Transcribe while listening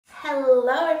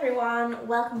Hello everyone,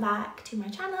 welcome back to my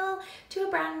channel, to a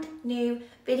brand new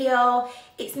video.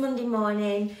 It's Monday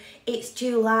morning, it's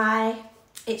July,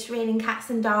 it's raining cats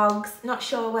and dogs. Not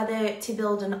sure whether to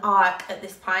build an ark at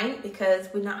this point because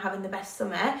we're not having the best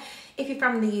summer. If you're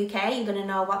from the UK, you're gonna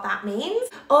know what that means.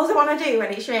 All I wanna do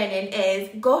when it's raining is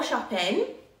go shopping,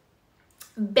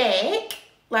 bake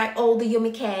like all the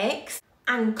yummy cakes,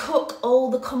 and cook all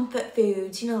the comfort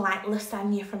foods, you know, like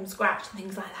lasagna from scratch and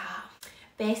things like that.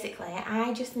 Basically,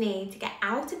 I just need to get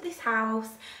out of this house,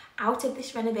 out of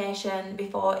this renovation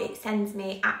before it sends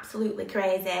me absolutely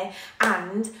crazy.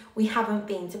 And we haven't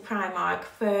been to Primark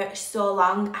for so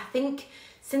long. I think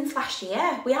since last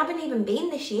year. We haven't even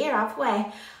been this year, have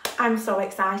we? I'm so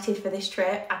excited for this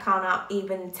trip. I cannot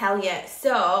even tell you.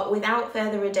 So without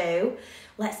further ado,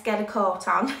 let's get a coat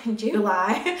on in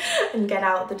July and get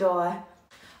out the door.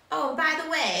 Oh, by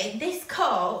the way, this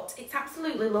coat, it's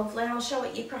absolutely lovely. I'll show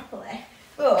it you properly.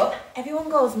 But everyone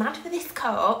goes mad for this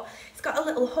coat. It's got a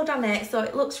little hood on it, so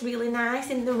it looks really nice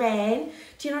in the rain.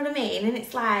 Do you know what I mean? And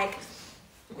it's like,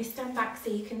 let me stand back so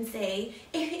you can see.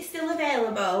 If it's still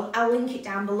available, I'll link it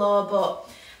down below, but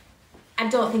I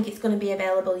don't think it's going to be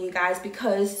available, you guys,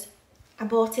 because I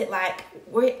bought it like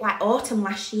autumn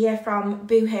last year from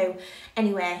Boohoo.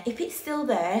 Anyway, if it's still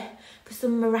there, for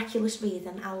some miraculous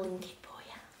reason, I'll link it.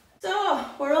 So,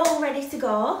 we're all ready to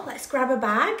go. Let's grab a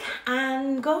bag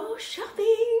and go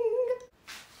shopping.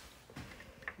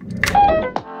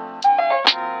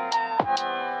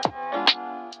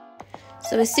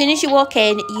 So as soon as you walk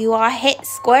in, you are hit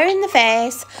square in the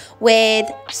face with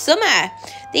summer.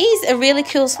 These are really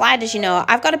cool sliders, you know.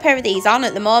 I've got a pair of these on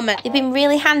at the moment. They've been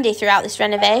really handy throughout this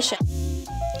renovation.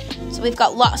 So we've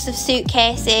got lots of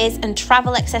suitcases and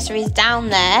travel accessories down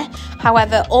there.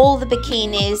 However, all the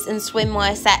bikinis and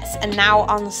swimwear sets are now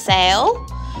on sale.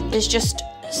 There's just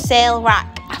sale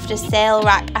rack after sale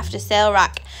rack after sale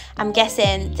rack. I'm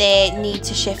guessing they need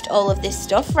to shift all of this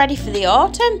stuff ready for the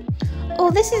autumn. Oh,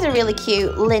 this is a really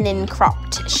cute linen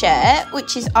cropped shirt,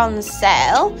 which is on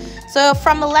sale. So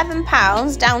from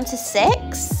 £11 down to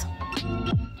 £6.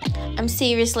 I'm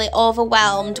seriously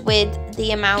overwhelmed with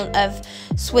the amount of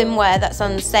swimwear that's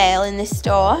on sale in this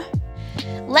store.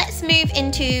 Let's move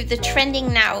into the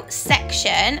trending now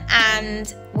section,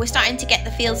 and we're starting to get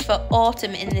the feels for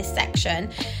autumn in this section.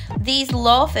 These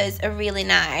loafers are really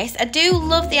nice. I do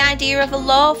love the idea of a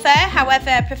loafer, however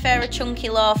I prefer a chunky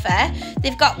loafer.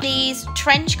 They've got these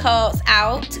trench coats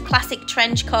out, classic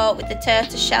trench coat with the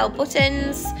tortoise shell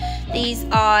buttons. These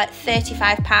are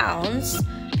 £35.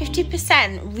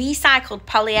 50% recycled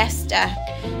polyester.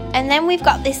 And then we've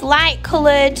got this light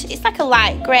coloured, it's like a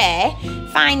light grey,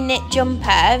 fine knit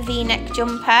jumper, V-neck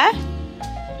jumper,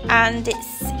 and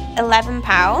it's £11.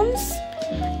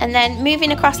 And then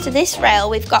moving across to this rail,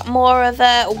 we've got more of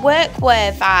a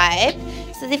workwear vibe.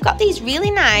 So they've got these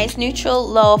really nice neutral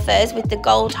loafers with the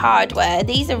gold hardware.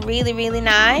 These are really, really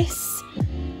nice.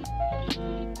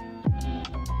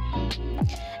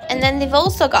 And then they've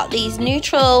also got these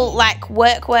neutral like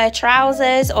workwear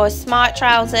trousers or smart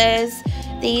trousers.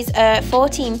 These are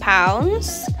 £14.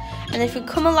 And if we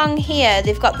come along here,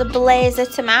 they've got the blazer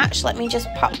to match. Let me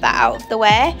just pop that out of the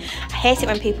way. I hate it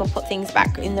when people put things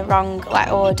back in the wrong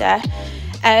like order.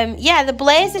 Yeah, the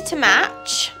blazer to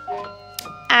match,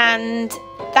 and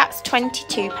that's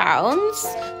 £22.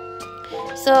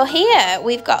 So here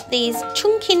we've got these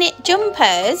chunky knit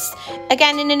jumpers,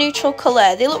 again in a neutral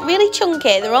colour. They look really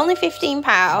chunky, they're only £15.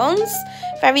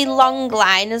 Very long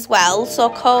line as well,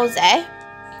 so cosy.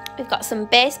 We've got some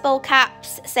baseball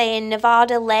caps saying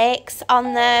Nevada Lakes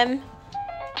on them.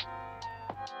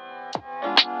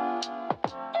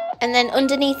 And then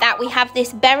underneath that we have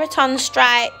this Beraton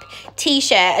stripe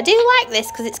t-shirt. I do like this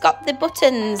because it's got the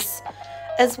buttons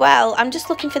as well. I'm just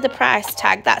looking for the price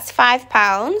tag, that's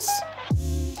 £5.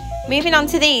 Moving on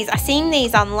to these, I've seen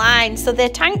these online. So they're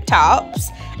tank tops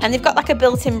and they've got like a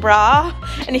built-in bra.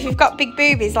 And if you've got big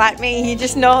boobies like me, you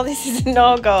just know this is a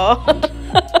no-go.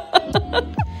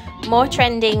 More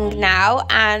trending now,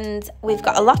 and we've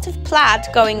got a lot of plaid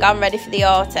going on ready for the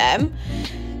autumn.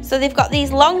 So they've got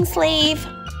these long sleeve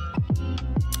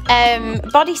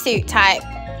bodysuit type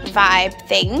vibe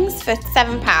things for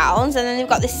 £7. And then they've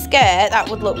got this skirt that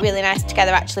would look really nice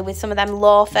together actually with some of them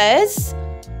loafers.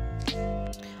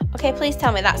 Okay, please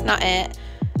tell me that's not it.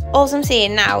 All I'm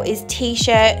seeing now is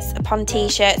t-shirts upon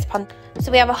t-shirts upon...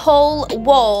 So we have a whole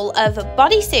wall of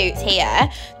bodysuits here.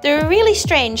 They're a really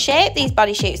strange shape, these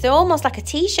bodysuits. They're almost like a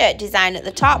t-shirt design at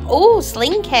the top. Oh,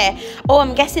 slinky. Oh,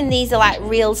 I'm guessing these are like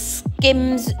real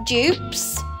Skims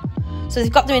dupes. So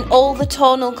they've got them in all the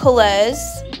tonal colours,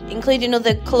 including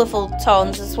other colourful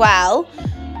tones as well.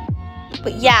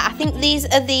 But yeah, I think these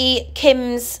are the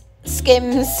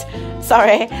Skims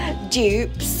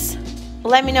dupes.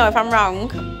 Let me know if I'm wrong.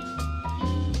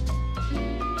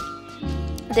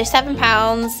 They're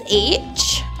 £7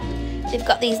 each. They've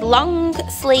got these long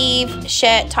sleeve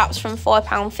shirt tops from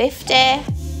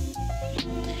 £4.50.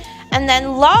 And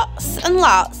then lots and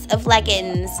lots of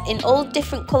leggings in all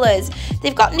different colours.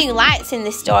 They've got new lights in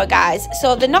this store, guys,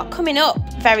 so they're not coming up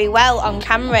very well on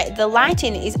camera. The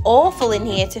lighting is awful in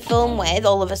here to film with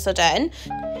all of a sudden.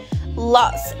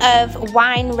 Lots of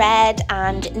wine red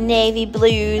and navy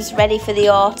blues, ready for the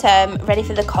autumn, ready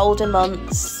for the colder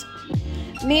months.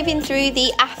 Moving through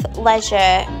the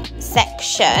athleisure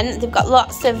section, they've got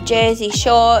lots of jersey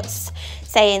shorts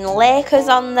saying Lakers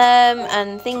on them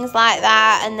and things like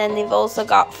that. And then they've also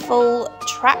got full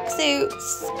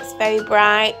tracksuits. It's very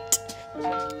bright.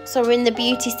 So we're in the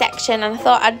beauty section, and I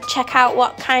thought I'd check out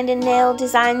what kind of nail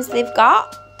designs they've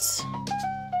got.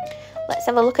 Let's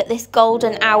have a look at this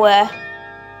Golden Hour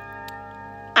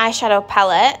eyeshadow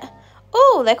palette.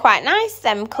 Oh, they're quite nice,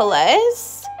 them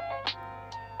colours.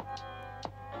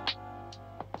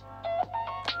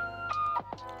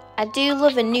 I do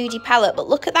love a nudie palette, but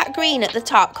look at that green at the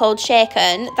top called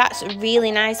Shaken. That's a really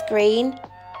nice green.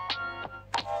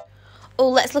 Oh,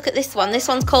 let's look at this one. This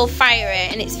one's called Fiery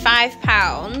and it's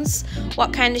 £5.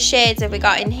 What kind of shades have we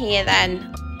got in here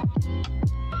then?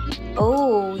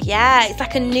 Oh, yeah, it's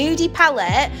like a nudie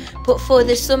palette, but for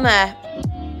the summer.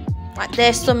 Like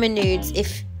they're summer nudes,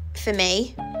 for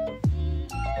me.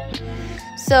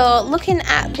 So looking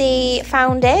at the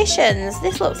foundations,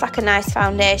 this looks like a nice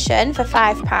foundation for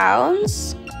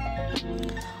 £5.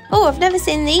 Oh, I've never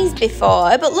seen these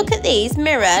before, but look at these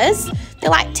mirrors. They're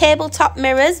like tabletop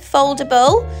mirrors,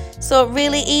 foldable, so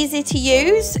really easy to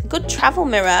use. Good travel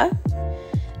mirror.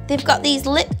 They've got these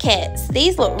lip kits.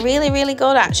 These look really, really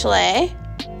good actually.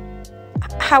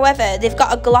 However, they've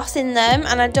got a gloss in them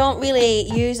and I don't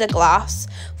really use a gloss.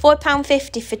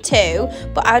 £4.50 for two,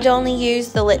 but I'd only use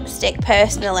the lipstick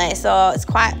personally, so it's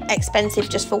quite expensive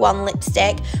just for one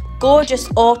lipstick. Gorgeous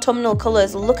autumnal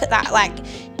colours. Look at that like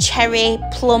cherry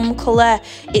plum colour.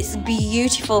 It's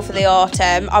beautiful for the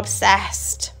autumn.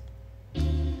 Obsessed.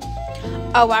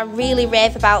 Oh, I really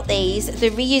rave about these.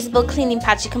 The reusable cleaning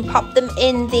pads, you can pop them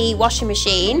in the washing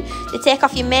machine. They take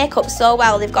off your makeup so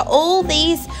well. They've got all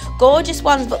these gorgeous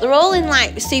ones, but they're all in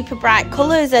like super bright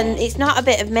colours and it's not a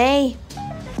bit of me.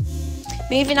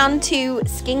 Moving on to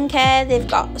skincare, they've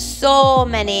got so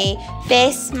many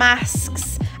face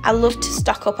masks. I love to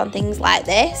stock up on things like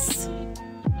this.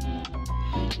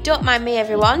 Don't mind me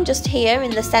everyone, just here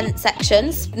in the scent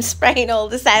section, spraying all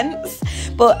the scents,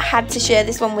 but had to share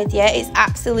this one with you. It's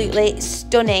absolutely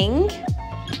stunning.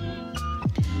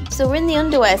 So we're in the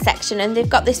underwear section and they've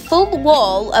got this full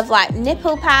wall of like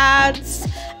nipple pads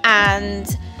and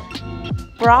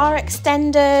bra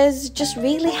extenders, just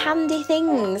really handy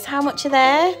things. How much are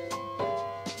they?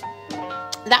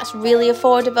 That's really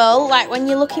affordable. Like when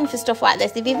you're looking for stuff like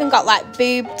this, they've even got like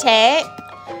boob tape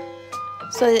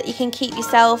so that you can keep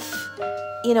yourself,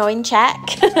 you know, in check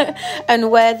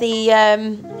and wear the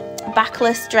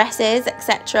backless dresses,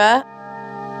 etc.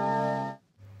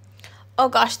 Oh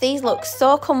gosh, these look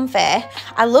so comfy.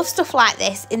 I love stuff like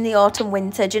this in the autumn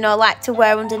winter, do you know, like to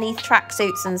wear underneath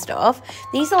tracksuits and stuff.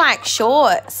 These are like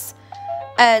shorts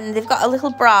and they've got a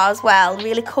little bra as well,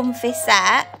 really comfy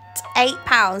set,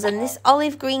 £8, and this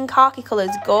olive green khaki colour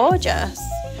is gorgeous.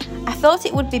 I thought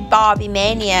it would be Barbie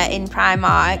Mania in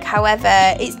Primark,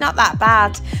 however, it's not that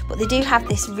bad, but they do have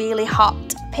this really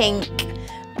hot pink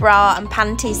bra and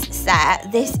panties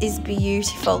set. This is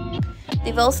beautiful.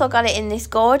 They've also got it in this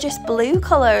gorgeous blue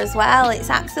colour as well.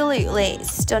 It's absolutely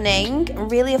stunning,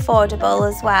 really affordable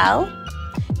as well.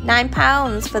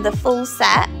 £9 for the full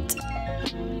set.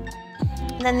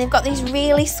 And then they've got these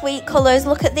really sweet colours.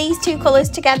 Look at these two colours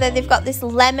together. They've got this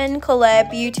lemon colour,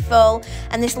 beautiful,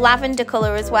 and this lavender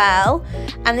colour as well.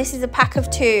 And this is a pack of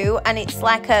two, and it's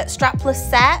like a strapless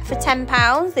set for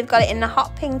 £10. They've got it in a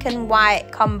hot pink and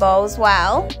white combo as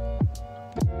well.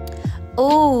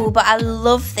 Oh, but I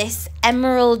love this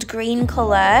emerald green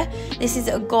colour. This is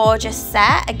a gorgeous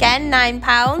set. Again,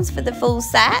 £9 for the full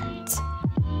set.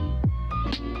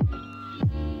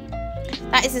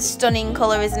 That is a stunning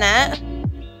colour, isn't it?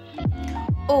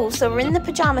 Oh, so we're in the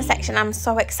pyjama section. I'm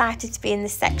so excited to be in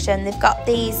this section. They've got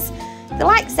these, they're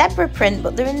like zebra print,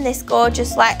 but they're in this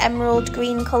gorgeous like emerald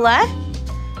green colour.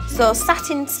 So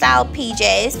satin style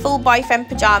PJs, full boyfriend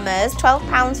pyjamas,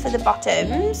 £12 for the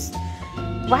bottoms.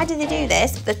 Why do they do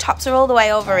this? The tops are all the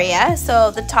way over here.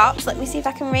 So the tops, let me see if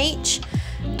I can reach.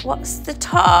 What's the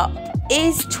top?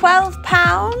 Is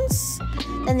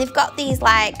 £12. Then they've got these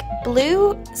like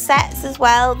blue sets as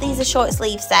well. These are short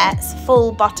sleeve sets,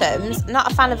 full bottoms.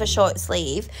 Not a fan of a short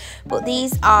sleeve, but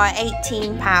these are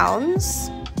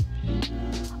 £18.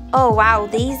 Oh wow,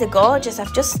 these are gorgeous.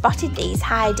 I've just spotted these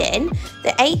hiding.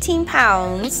 They're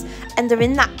 £18 and they're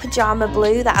in that pyjama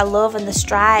blue that I love, and the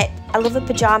stripe. I love a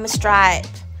pyjama stripe.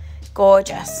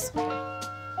 Gorgeous.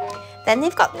 Then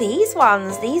they've got these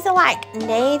ones. These are like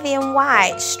navy and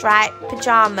white striped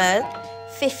pyjama,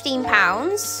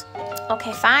 £15.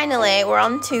 Okay, finally we're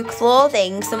on to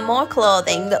clothing, some more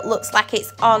clothing that looks like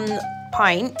it's on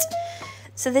point.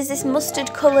 So there's this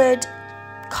mustard coloured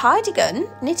cardigan,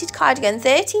 knitted cardigan,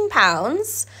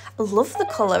 £13. I love the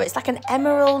colour. It's like an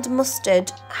emerald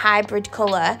mustard hybrid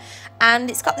colour, and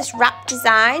it's got this wrap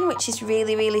design which is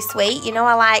really, really sweet. You know,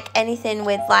 I like anything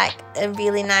with like a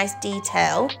really nice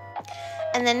detail.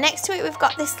 And then next to it we've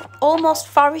got this almost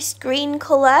forest green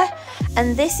colour,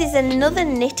 and this is another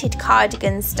knitted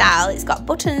cardigan style. It's got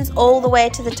buttons all the way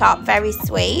to the top, very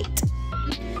sweet.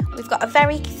 We've got a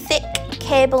very thick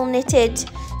cable knitted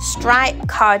stripe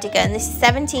cardigan. This is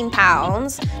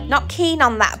 £17. Not keen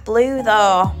on that blue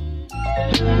though.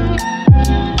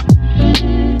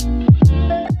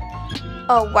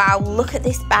 Oh wow, look at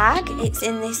this bag. It's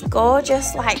in this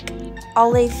gorgeous like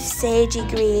olive sagey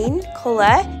green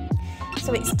colour.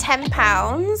 So it's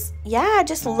 £10. Yeah, I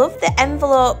just love the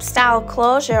envelope style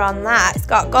closure on that. It's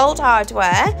got gold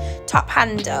hardware, top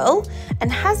handle,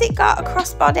 and has it got a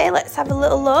crossbody? Let's have a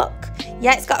little look.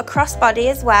 Yeah, it's got a crossbody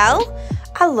as well.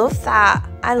 I love that.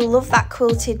 I love that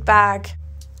quilted bag.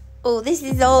 Oh, this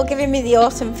is all giving me the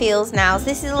autumn feels now. So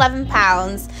this is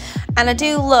 £11, and I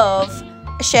do love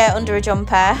a shirt under a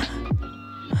jumper.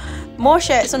 More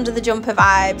shirts under the jumper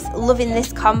vibes. Loving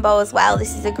this combo as well.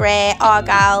 This is a grey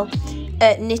argyle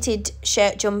knitted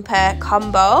shirt jumper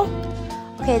combo.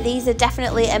 Okay, these are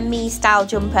definitely a me style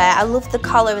jumper. I love the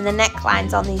collar and the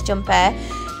necklines on these jumper.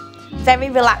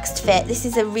 Very relaxed fit. This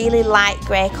is a really light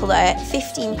grey colour,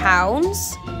 £15.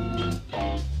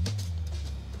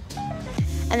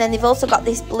 And then they've also got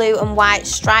this blue and white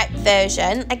striped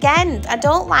version. Again, I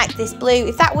don't like this blue.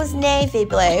 If that was navy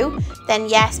blue, then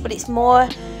yes, but it's more,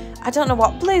 I don't know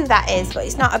what blue that is, but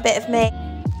it's not a bit of me.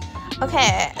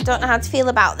 Okay, I don't know how to feel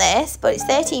about this, but it's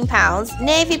 £13.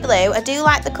 Navy blue, I do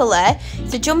like the colour.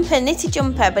 It's a jumper, knitted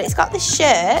jumper, but it's got this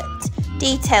shirt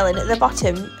detailing at the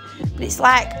bottom. But it's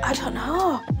like, I don't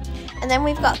know. And then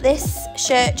we've got this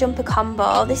shirt jumper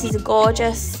combo. This is a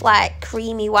gorgeous, like,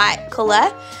 creamy white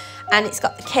colour. And it's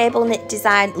got the cable knit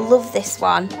design. Love this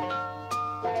one.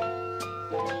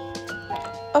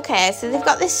 Okay, so they've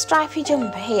got this stripy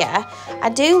jumper here.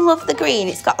 I do love the green.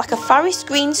 It's got like a forest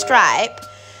green stripe.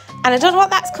 And I don't know what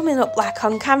that's coming up like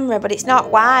on camera, but it's not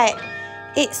white.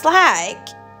 It's like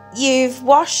you've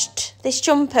washed this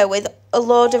jumper with a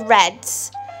load of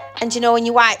reds. And you know when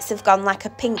your whites have gone like a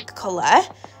pink colour?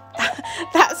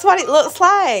 That's what it looks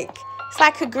like. It's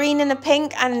like a green and a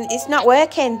pink, and it's not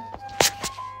working.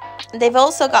 They've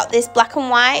also got this black and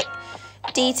white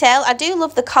detail. I do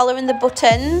love the collar and the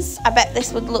buttons. I bet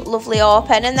this would look lovely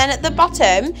open. And then at the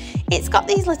bottom, it's got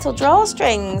these little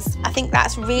drawstrings. I think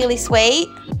that's really sweet.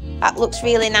 That looks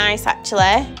really nice,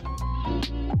 actually.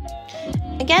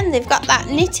 Again, they've got that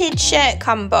knitted shirt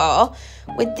combo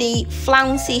with the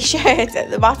flouncy shirt at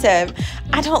the bottom.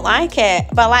 I don't like it,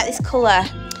 but I like this colour.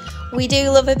 We do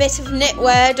love a bit of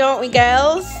knitwear, don't we,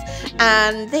 girls?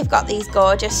 And they've got these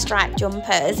gorgeous striped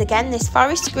jumpers. Again, this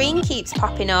forest green keeps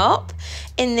popping up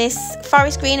in this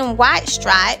forest green and white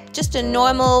stripe. Just a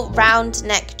normal round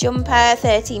neck jumper,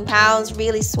 £13,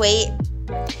 really sweet.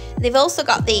 They've also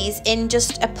got these in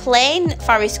just a plain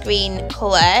forest green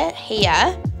colour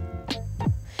here.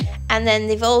 And then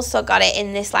they've also got it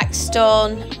in this like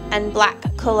stone and black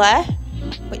colour,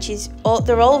 which is,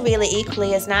 they're all really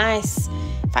equally as nice.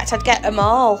 In fact, I'd get them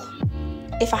all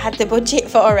if I had the budget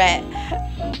for it.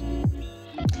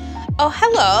 Oh,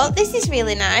 hello, this is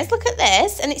really nice. Look at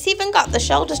this. And it's even got the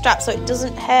shoulder strap so it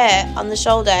doesn't hurt on the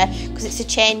shoulder because it's a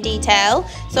chain detail.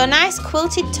 So a nice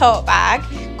quilted tote bag,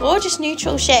 gorgeous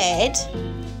neutral shade.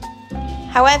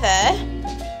 However,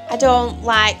 I don't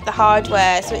like the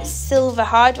hardware, so it's silver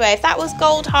hardware. If that was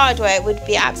gold hardware, it would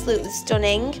be absolutely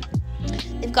stunning.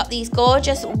 They've got these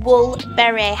gorgeous wool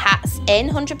beret hats in,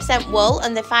 100% wool,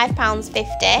 and they're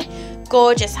 £5.50.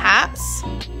 Gorgeous hats.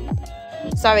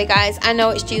 Sorry guys, I know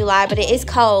it's July, but it is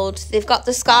cold. They've got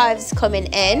the scarves coming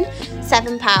in,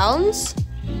 £7.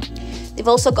 They've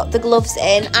also got the gloves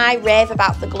in. I rave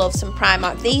about the gloves from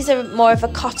Primark. These are more of a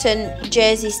cotton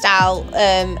jersey style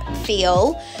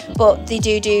feel, but they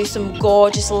do some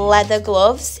gorgeous leather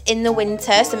gloves in the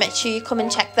winter, so make sure you come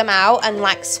and check them out, and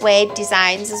like suede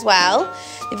designs as well.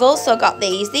 They've also got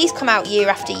these come out year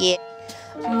after year.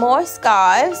 More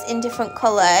scarves in different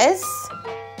colours,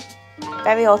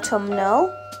 very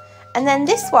autumnal. And then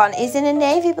this one is in a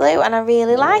navy blue and I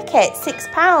really like it,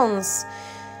 £6.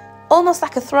 Almost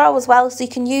like a throw as well, so you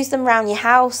can use them around your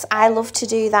house. I love to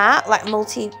do that, like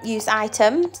multi-use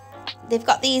items. They've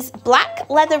got these black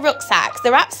leather rucksacks.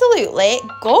 They're absolutely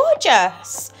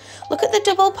gorgeous. Look at the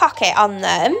double pocket on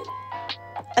them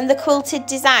and the quilted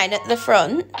design at the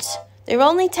front. They're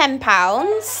only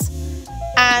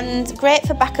 £10 and great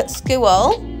for back at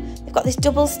school. They've got this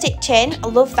double stitching, I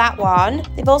love that one.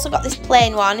 They've also got this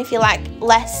plain one if you like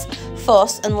less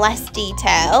fuss and less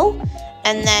detail.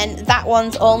 And then that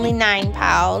one's only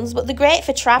 £9, but they're great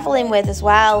for travelling with as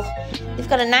well. They've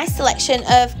got a nice selection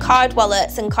of card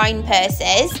wallets and coin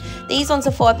purses. These ones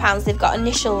are £4, they've got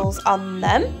initials on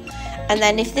them. And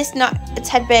then if this not a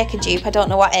Ted Baker dupe, I don't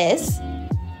know what is.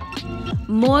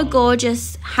 More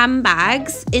gorgeous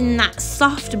handbags in that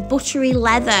soft buttery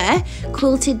leather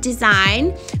quilted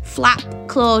design, flap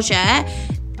closure.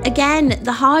 Again,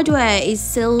 the hardware is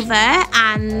silver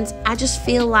and I just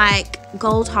feel like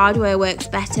gold hardware works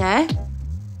better.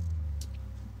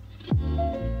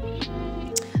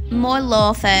 More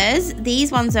loafers.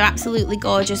 These ones are absolutely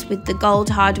gorgeous with the gold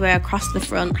hardware across the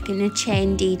front, like in a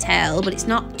chain detail, but it's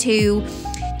not too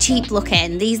cheap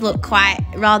looking. These look quite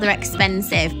rather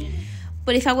expensive.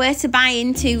 But if I were to buy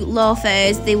into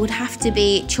loafers, they would have to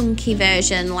be chunky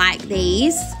version like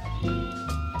these,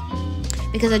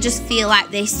 because I just feel like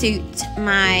they suit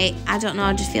my, I don't know,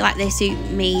 I just feel like they suit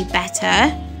me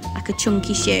better, like a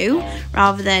chunky shoe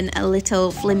rather than a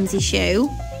little flimsy shoe.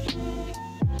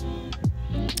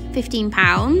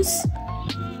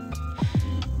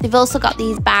 £15. They've also got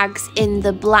these bags in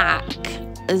the black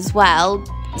as well,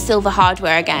 silver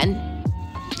hardware again.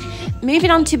 Moving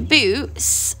on to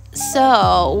boots.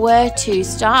 So, where to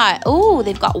start? Oh,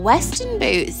 they've got Western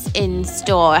boots in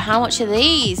store. How much are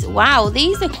these? Wow,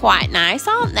 these are quite nice,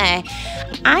 aren't they?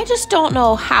 I just don't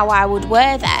know how I would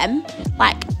wear them.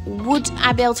 Like, would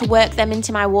I be able to work them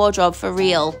into my wardrobe for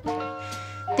real?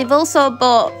 They've also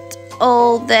bought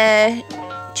all the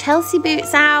Chelsea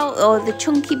boots out, or the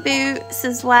chunky boots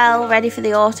as well, ready for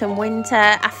the autumn winter.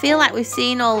 I feel like we've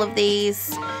seen all of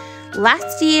these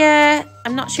last year.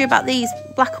 I'm not sure about these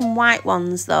black and white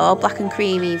ones though, black and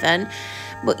cream even.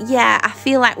 But yeah, I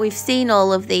feel like we've seen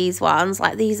all of these ones.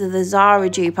 Like these are the Zara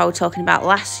dupe I was talking about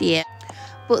last year.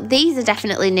 But these are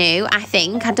definitely new, I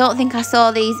think. I don't think I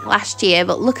saw these last year,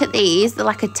 but look at these. They're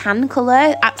like a tan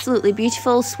colour, absolutely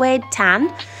beautiful suede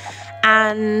tan.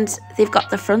 And they've got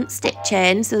the front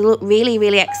stitching, so they look really,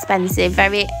 really expensive,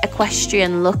 very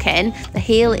equestrian looking. The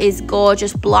heel is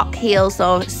gorgeous block heel,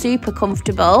 so super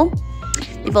comfortable.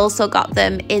 They've also got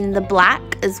them in the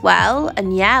black as well,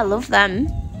 and yeah, I love them.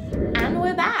 And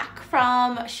we're back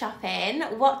from shopping.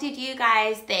 What did you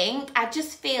guys think? I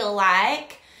just feel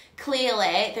like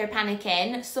clearly they're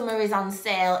panicking. Summer is on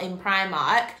sale in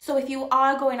Primark. So if you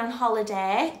are going on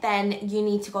holiday, then you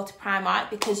need to go to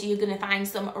Primark because you're going to find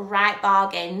some right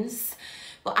bargains.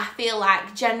 But I feel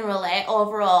like generally,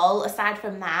 overall, aside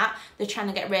from that, they're trying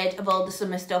to get rid of all the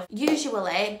summer stuff.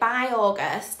 Usually, by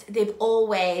August, they've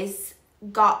always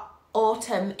got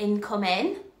autumn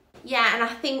incoming. Yeah, and I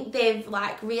think they've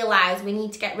like realised we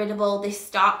need to get rid of all this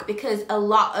stock because a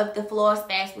lot of the floor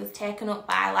space was taken up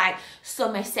by like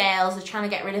summer sales. They're trying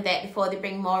to get rid of it before they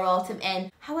bring more autumn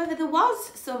in. However, there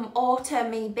was some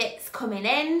autumn-y bits coming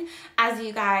in, as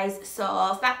you guys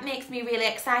saw. So that makes me really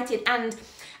excited. And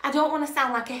I don't want to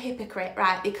sound like a hypocrite,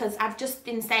 right? Because I've just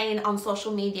been saying on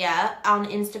social media, on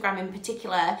Instagram in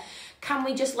particular, can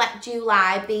we just let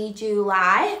July be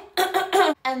July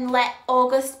and let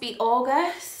August be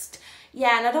August?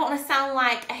 Yeah, and I don't want to sound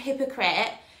like a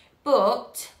hypocrite,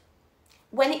 but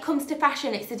when it comes to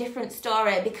fashion, it's a different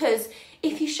story, because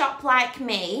if you shop like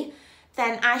me,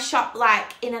 then I shop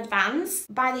like in advance.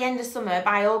 By the end of summer,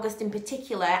 by August in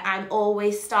particular, I'm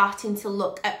always starting to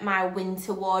look at my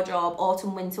winter wardrobe,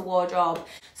 autumn winter wardrobe.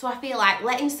 So I feel like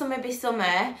letting summer be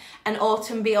summer and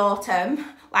autumn be autumn,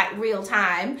 like real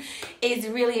time, is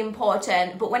really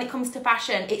important. But when it comes to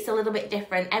fashion, it's a little bit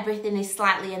different. Everything is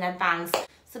slightly in advance.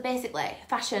 So basically,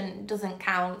 fashion doesn't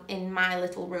count in my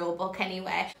little rule book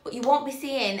anyway. But you won't be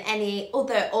seeing any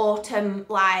other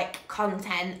autumn-like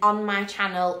content on my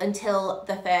channel until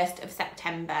the 1st of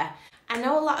September. I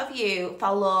know a lot of you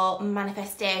follow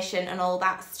manifestation and all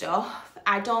that stuff,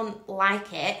 I don't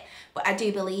like it, but I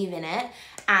do believe in it,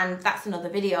 and that's another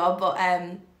video. But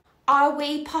are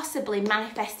we possibly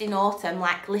manifesting autumn,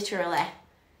 like literally?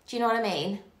 Do you know what I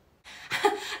mean?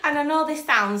 And I know this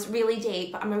sounds really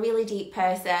deep, but I'm a really deep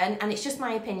person, and it's just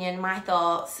my opinion, my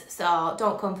thoughts, so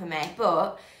don't come for me.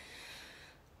 But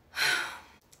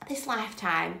this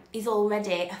lifetime is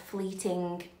already a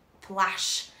fleeting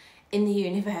flash in the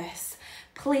universe.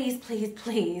 Please, please,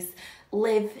 please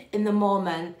live in the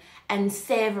moment and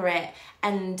savour it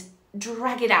and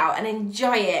drag it out and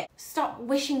enjoy it. Stop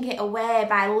wishing it away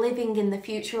by living in the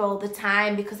future all the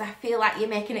time, because I feel like you're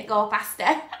making it go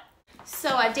faster. So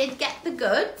I did get the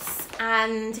goods,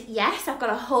 and yes, I've got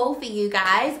a haul for you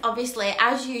guys. Obviously,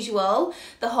 as usual,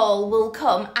 the haul will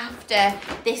come after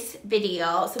this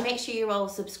video, so make sure you're all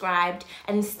subscribed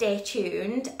and stay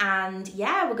tuned. And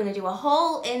yeah, we're going to do a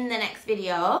haul in the next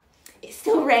video. It's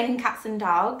still raining cats and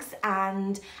dogs,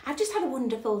 and I've just had a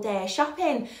wonderful day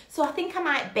shopping. So I think I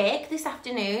might bake this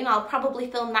afternoon. I'll probably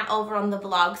film that over on the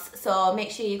vlogs, so make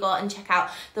sure you go and check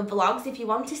out the vlogs if you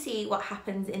want to see what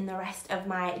happens in the rest of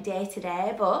my day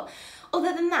today. But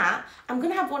other than that, I'm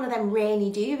going to have one of them rainy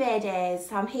duvet days.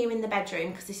 So I'm here in the bedroom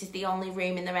because this is the only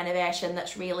room in the renovation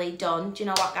that's really done. Do you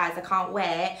know what, guys? I can't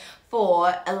wait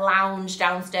for a lounge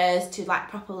downstairs to like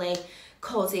properly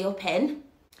cozy up in.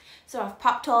 So I've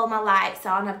popped all my lights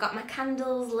on, I've got my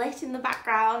candles lit in the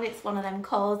background. It's one of them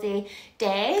cozy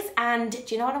days. And do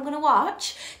you know what I'm going to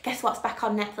watch? Guess what's back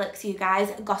on Netflix, you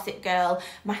guys? Gossip Girl,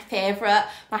 my favourite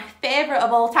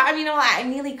of all time. You know, like, I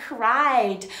nearly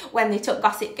cried when they took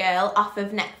Gossip Girl off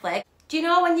of Netflix. Do you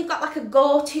know when you've got like a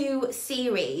go-to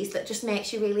series that just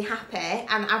makes you really happy?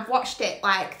 And I've watched it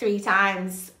like 3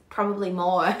 times, probably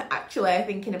more actually,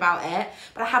 thinking about it,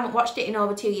 but I haven't watched it in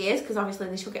over 2 years because obviously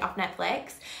they took it off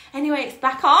Netflix. Anyway, it's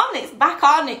back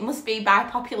on, it must be by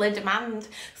popular demand.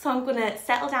 So I'm gonna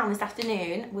settle down this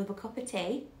afternoon with a cup of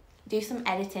tea, do some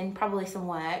editing, probably some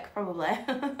work, probably.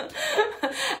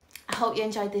 I hope you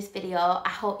enjoyed this video. I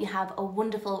hope you have a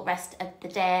wonderful rest of the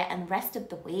day and rest of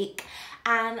the week,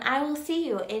 and I will see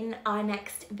you in our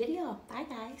next video. Bye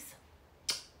guys.